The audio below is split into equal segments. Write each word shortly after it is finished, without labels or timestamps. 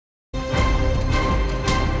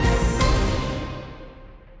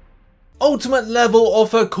Ultimate level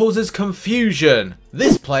offer causes confusion.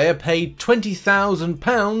 This player paid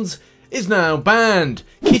 £20,000 is now banned.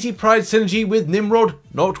 Kitty Pryde Synergy with Nimrod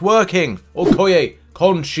not working. Okoye,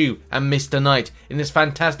 Khonshu and Mr. Knight in this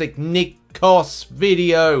fantastic Coss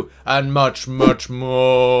video and much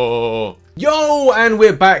more. Yo, and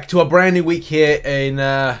we're back to a brand new week here in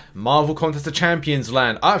Marvel Contest of Champions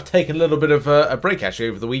land. I've taken a little bit of a break actually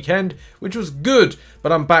over the weekend, which was good,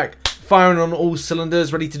 but I'm back firing on all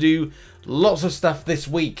cylinders, ready to do lots of stuff this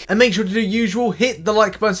week. And make sure to do the usual, hit the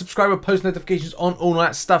like button, subscribe, post notifications on, all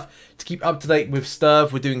that stuff to keep up to date with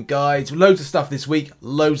stuff. We're doing guides, loads of stuff this week,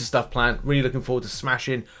 loads of stuff planned. Really looking forward to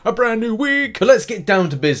smashing a brand new week. But let's get down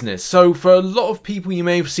to business. So for a lot of people, you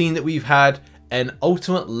may have seen that we've had an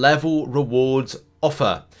ultimate level rewards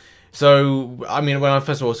offer. So, I mean, when I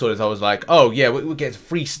first of all saw this, I was like, oh yeah, we'll get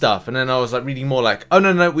free stuff. And then I was like reading more like, oh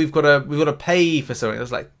no, we've got to pay for something. I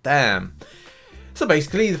was like, damn. So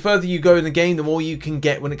basically, the further you go in the game, the more you can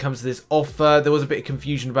get when it comes to this offer. There was a bit of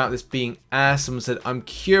confusion about this being ass. Someone said, I'm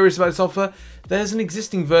curious about this offer. There's an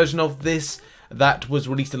existing version of this that was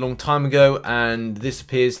released a long time ago, and this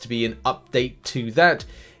appears to be an update to that.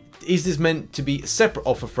 Is this meant to be a separate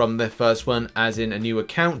offer from the first one, as in a new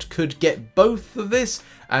account could get both of this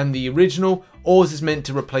and the original, or is this meant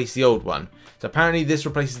to replace the old one? So apparently this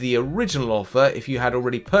replaces the original offer. If you had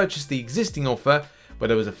already purchased the existing offer, where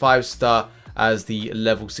there was a 5-star as the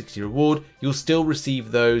level 60 reward, you'll still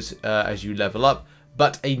receive those as you level up,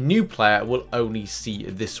 but a new player will only see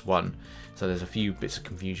this one. So there's a few bits of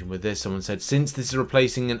confusion with this. Someone said, since this is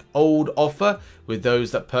replacing an old offer, with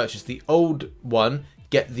those that purchased the old one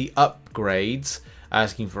get the upgrades,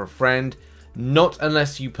 asking for a friend. Not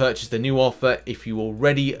unless you purchase the new offer. If you're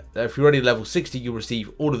already level 60, you'll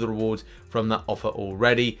receive all of the rewards from that offer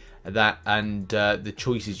already. The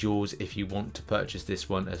choice is yours if you want to purchase this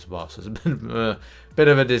one as well. So it's a bit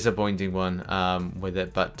of a disappointing one with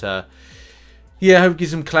it, but yeah, I hope it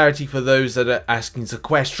gives some clarity for those that are asking the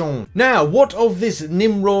question. Now, what of this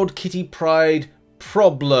Nimrod Kitty Pryde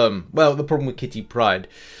problem? Well, the problem with Kitty Pryde.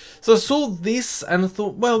 So I saw this and I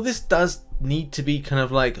thought, well, this does need to be kind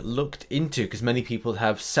of like looked into, because many people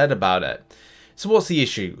have said about it. So what's the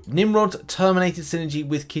issue? Nimrod terminated synergy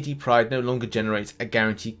with Kitty Pryde no longer generates a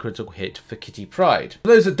guaranteed critical hit for Kitty Pryde. For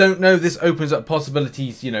those that don't know, this opens up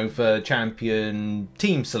possibilities, you know, for champion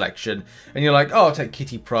team selection. And you're like, oh, I'll take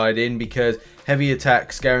Kitty Pryde in because heavy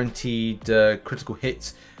attacks, guaranteed critical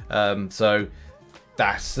hits. So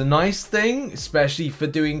that's a nice thing, especially for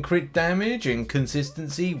doing crit damage and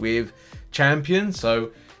consistency with champions. So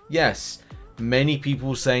yes, many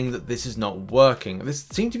people saying that this is not working. This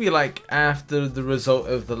seemed to be like after the result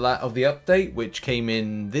of the update, which came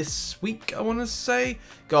in this week, I want to say.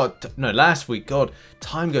 God, no, last week. God,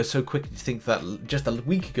 time goes so quickly to think that just a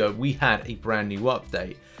week ago we had a brand new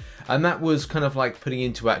update, and that was kind of like putting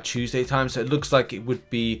into at Tuesday time. So it looks like it would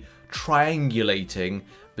be triangulating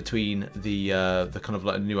between the kind of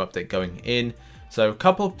like new update going in. So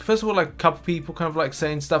first of all, like a couple people kind of like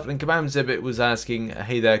saying stuff, and Kabam Zibbit was asking,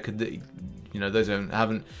 hey there, could the, you know, those who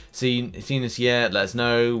haven't seen this yet, let us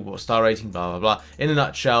know what star rating, blah blah blah. In a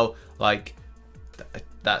nutshell, like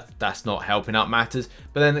that's not helping out matters.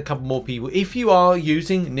 But then a couple more people, if you are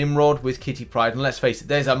using Nimrod with Kitty Pryde, and let's face it,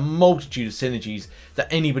 there's a multitude of synergies that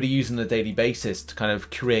anybody uses on a daily basis to kind of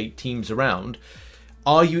create teams around.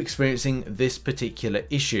 Are you experiencing this particular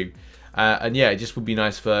issue? And yeah, it just would be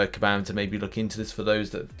nice for Kabam to maybe look into this for those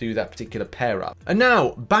that do that particular pair up. And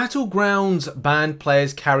now, Battlegrounds banned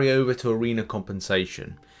players carry over to arena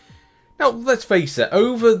compensation. Now, let's face it,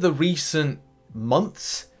 over the recent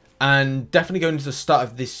months, and definitely going into the start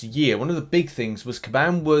of this year, one of the big things was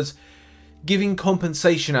Kabam was giving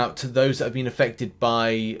compensation out to those that have been affected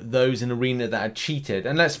by those in arena that had cheated.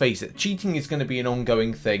 And let's face it, cheating is going to be an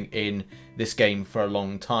ongoing thing in this game for a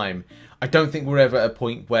long time. I don't think we're ever at a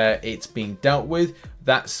point where it's being dealt with.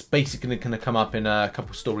 That's basically going to come up in a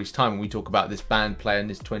couple stories time when we talk about this banned player and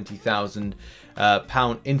this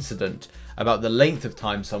 £20,000 incident, about the length of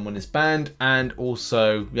time someone is banned, and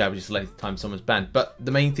also, yeah, just the length of time someone's banned. But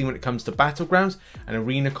the main thing when it comes to Battlegrounds and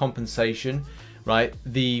arena compensation, right,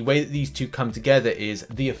 the way that these two come together is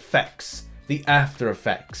the effects, the after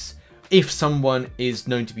effects. If someone is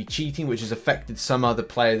known to be cheating, which has affected some other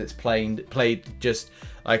player that's played just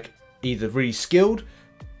like either really skilled,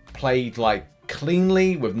 played like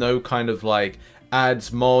cleanly with no kind of like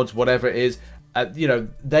ads, mods, whatever it is, you know,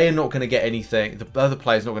 they are not going to get anything. The other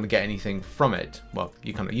player's not going to get anything from it. Well,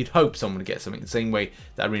 you'd hope someone would get something the same way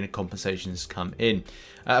that arena compensations come in.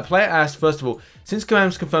 A player asked, first of all, since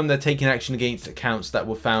Kabam's confirmed they're taking action against accounts that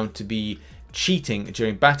were found to be cheating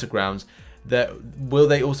during Battlegrounds, will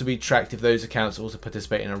they also be tracked if those accounts also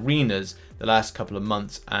participate in arenas the last couple of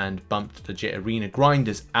months and bumped legit arena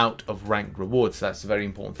grinders out of ranked rewards? So that's a very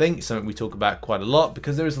important thing. It's something we talk about quite a lot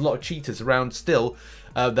because there is a lot of cheaters around still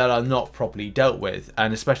that are not properly dealt with,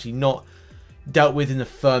 and especially not dealt with in the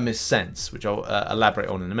firmest sense, which I'll elaborate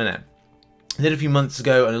on in a minute. I did a few months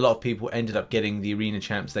ago, and a lot of people ended up getting the arena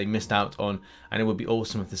champs they missed out on, and it would be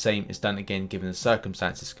awesome if the same is done again given the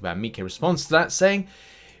circumstances. Mike responds to that saying,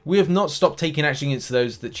 "We have not stopped taking action against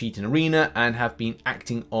those that cheat in arena and have been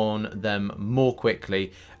acting on them more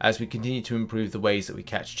quickly as we continue to improve the ways that we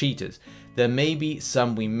catch cheaters. There may be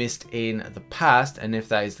some we missed in the past, and if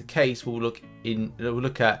that is the case, we'll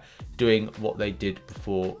look at doing what they did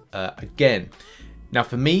before again." Now,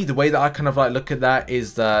 for me, the way that I kind of like look at that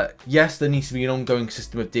is that yes, there needs to be an ongoing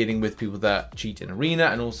system of dealing with people that cheat in arena,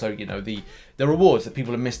 and also, you know, the rewards that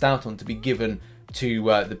people have missed out on to be given to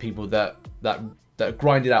the people that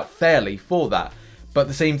grinded out fairly for that. But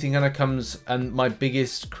the same thing kind of comes, and my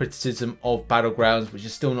biggest criticism of Battlegrounds, which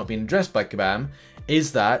is still not being addressed by Kabam,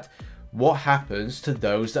 is that what happens to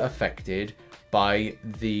those that are affected by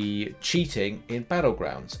the cheating in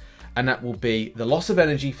Battlegrounds? And that will be the loss of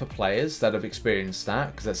energy for players that have experienced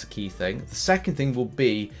that, because that's a key thing. The second thing will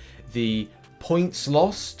be the points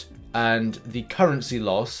lost and the currency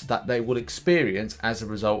loss that they will experience as a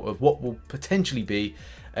result of what will potentially be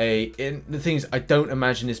the thing is, I don't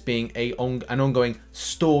imagine this being an ongoing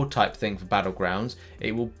store type thing for Battlegrounds.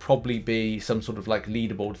 It will probably be some sort of like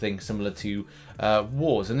leaderboard thing similar to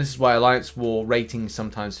Wars, and this is why Alliance War ratings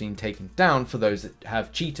sometimes being taken down for those that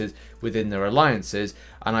have cheaters within their alliances,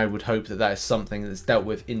 and I would hope that that is something that's dealt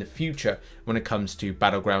with in the future when it comes to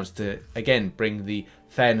Battlegrounds to again bring the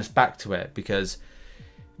fairness back to it, because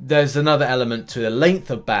there's another element to the length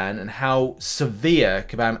of ban and how severe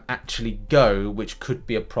Kabam actually go, which could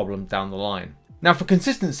be a problem down the line. Now, for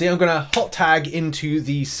consistency, I'm going to hot tag into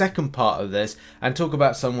the second part of this and talk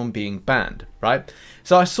about someone being banned, right?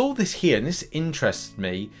 So I saw this here, and this interests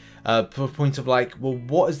me for a point of like, well,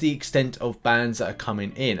 what is the extent of bans that are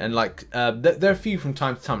coming in? And like, there are a few from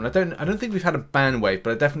time to time. And I don't think we've had a ban wave,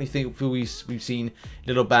 but I definitely think we've seen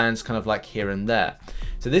little bans kind of like here and there.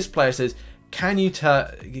 So this player says, Can you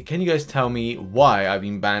guys tell me why I've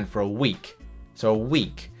been banned for a week? So a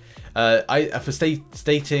week. For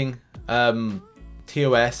stating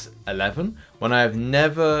TOS 11 when I have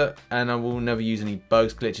never, and I will never use any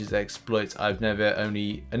bugs, glitches, exploits. I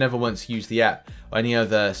never once used the app or any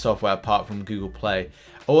other software apart from Google Play.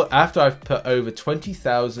 Or after I've put over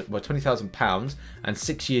 £20,000 and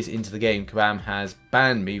 6 years into the game, Kabam has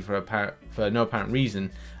banned me for no apparent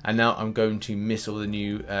reason, and now I'm going to miss all the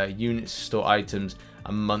new unit store items,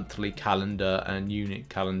 a monthly calendar and unit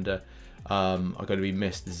calendar are going to be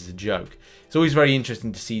missed. This is a joke. It's always very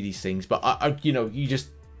interesting to see these things, but you know, you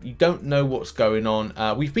don't know what's going on.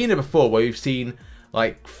 We've been here before where we've seen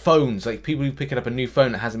like phones, like people who pick up a new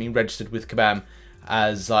phone that hasn't been registered with Kabam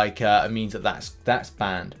as like a means that that's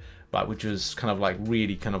banned, right? Which was kind of like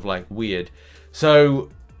really kind of like weird.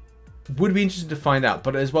 So would be interested to find out,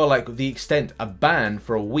 but as well, like the extent a ban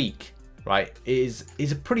for a week, right, is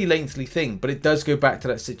a pretty lengthy thing. But it does go back to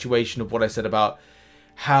that situation of what I said about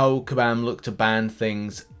how Kabam look to ban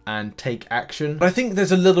things and take action. But I think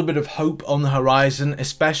there's a little bit of hope on the horizon,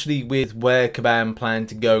 especially with where Kabam plan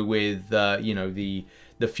to go with you know, the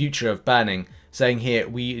future of banning. Saying here,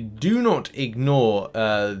 we do not ignore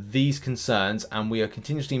these concerns, and we are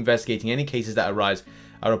continuously investigating any cases that arise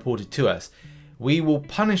are reported to us. We will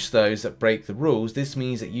punish those that break the rules. This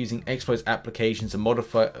means that using exploits applications and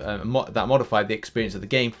that modify the experience of the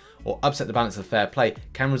game or upset the balance of fair play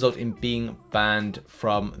can result in being banned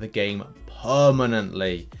from the game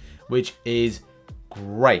permanently, which is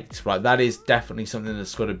great, right? That is definitely something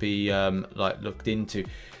that's got to be like looked into,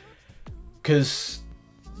 because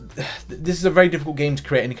this is a very difficult game to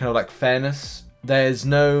create any kind of like fairness. There's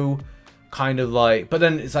no kind of like, but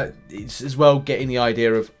then it's like, it's as well getting the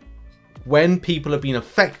idea of when people have been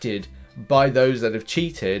affected by those that have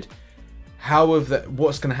cheated,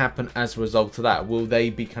 what's going to happen as a result of that? Will they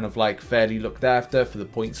be kind of like fairly looked after for the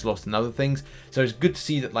points lost and other things? So it's good to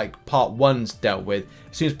see that like part 1's dealt with.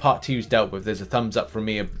 As soon as part 2's dealt with, there's a thumbs up from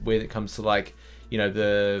me when it comes to like, you know,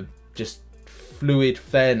 the just fluid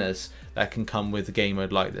fairness that can come with a game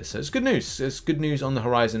mode like this. So it's good news. It's good news on the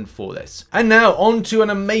horizon for this. And now on to an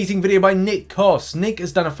amazing video by Coss. Nick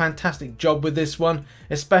has done a fantastic job with this one,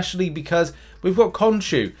 especially because we've got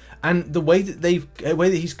Khonshu, and the way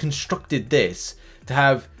that he's constructed this to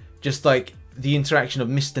have just like the interaction of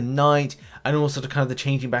Mr. Knight, and also the kind of the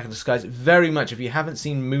changing back of the skies. Very much, if you haven't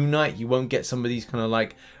seen Moon Knight, you won't get some of these kind of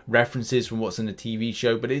like references from what's in the TV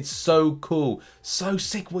show, but it's so cool, so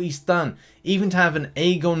sick what he's done. Even to have an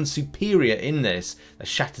Aegon Superior in this that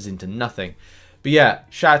shatters into nothing. But yeah,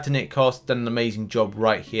 shout out to Nick Coss, done an amazing job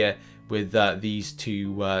right here with these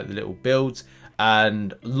two little builds.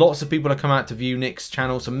 And lots of people have come out to view Nick's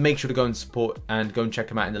channel, so make sure to go and support and go and check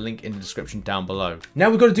him out in the link in the description down below. Now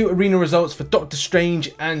we've got to do arena results for Doctor Strange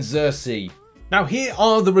and Sersi. Now here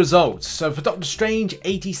are the results. So for Doctor Strange,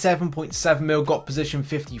 87.7 mil got position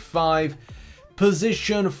 55.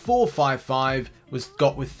 Position 455 was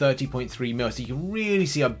got with 30.3 mil. So you can really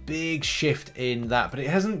see a big shift in that. But it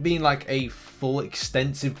hasn't been like a full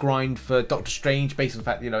extensive grind for Doctor Strange based on the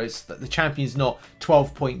fact, you know, it's the champion's not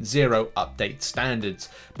 12.0 update standards.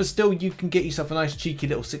 But still, you can get yourself a nice cheeky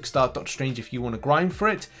little 6-star Doctor Strange if you want to grind for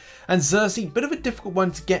it. And Sersi, bit of a difficult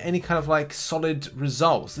one to get any kind of like solid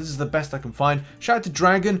results. This is the best I can find. Shout out to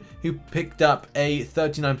Dragon, who picked up a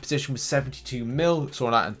 39 position with 72 mil.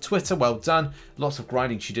 Saw that on Twitter. Well done. Lots of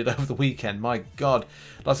grinding she did over the weekend. My God,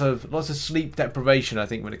 lots of sleep deprivation, I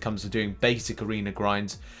think, when it comes to doing basic arena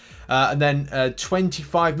grinds. And then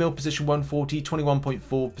 25 mil position 140,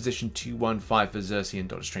 21.4 position 215 for Sersi and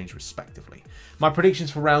Doctor Strange respectively. My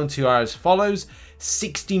predictions for round 2 are as follows: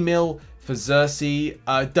 60 mil for Sersi.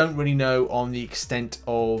 Don't really know on the extent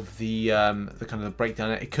of the kind of the breakdown.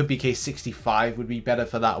 It could be case 65 would be better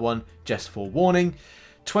for that one, just forewarning.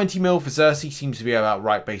 20 mil for Sersi seems to be about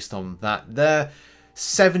right based on that there.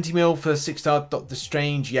 70 mil for 6-star Doctor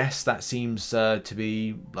Strange. Yes, that seems to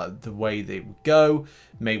be like the way they would go.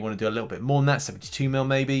 May want to do a little bit more than that. 72 mil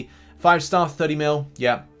maybe. 5-star 30 mil.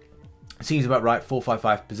 Yeah, seems about right.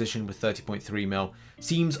 455 position with 30.3 mil.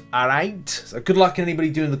 Seems alright. So good luck anybody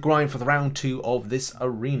doing the grind for the round 2 of this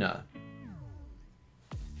arena.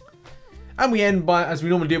 And we end by, as we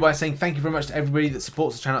normally do, by saying thank you very much to everybody that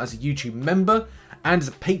supports the channel as a YouTube member and as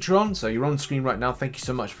a Patreon. So you're on screen right now. Thank you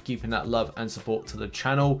so much for keeping that love and support to the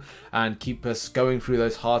channel and keep us going through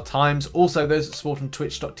those hard times. Also, those that support on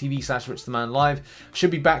twitch.tv/RichTheMan live.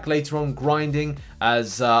 Should be back later on grinding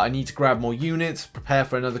as I need to grab more units, prepare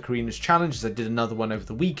for another Karina's challenge as I did another one over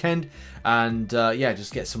the weekend. And yeah,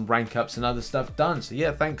 just get some rank ups and other stuff done. So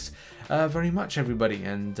yeah, thanks very much everybody,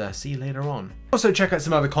 and see you later on. Also check out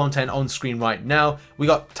some other content on screen right now. We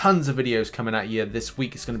got tons of videos coming at you this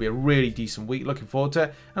week. It's going to be a really decent week. Looking forward to it,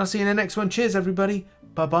 and I'll see you in the next one. Cheers everybody.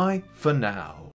 Bye bye for now.